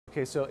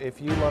Okay, so if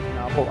you love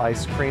novel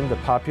ice cream, the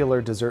popular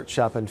dessert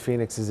shop in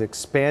Phoenix is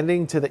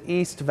expanding to the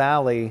East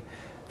Valley.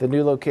 The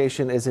new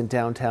location is in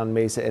downtown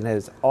Mesa and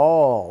has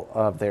all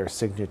of their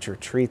signature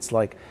treats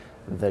like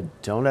the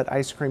donut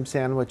ice cream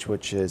sandwich,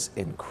 which is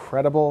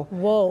incredible.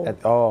 Whoa. And,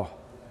 oh,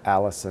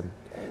 Allison.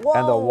 Whoa.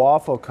 And the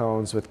waffle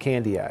cones with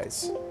candy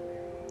eyes.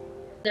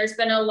 There's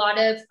been a lot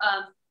of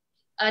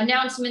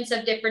announcements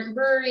of different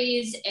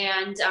breweries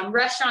and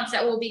restaurants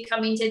that will be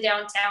coming to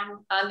downtown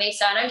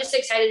Mesa. And I'm just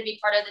excited to be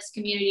part of this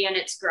community and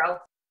its growth.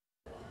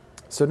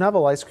 So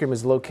Novel Ice Cream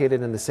is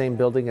located in the same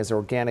building as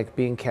Organic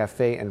Bean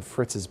Cafe and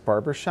Fritz's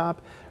Barbershop.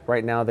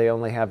 Right now they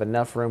only have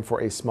enough room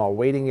for a small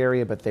waiting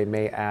area, but they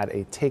may add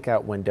a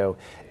takeout window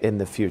in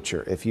the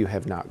future. If you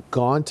have not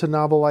gone to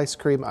Novel Ice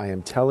Cream, I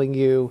am telling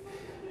you,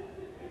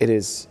 it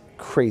is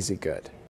crazy good.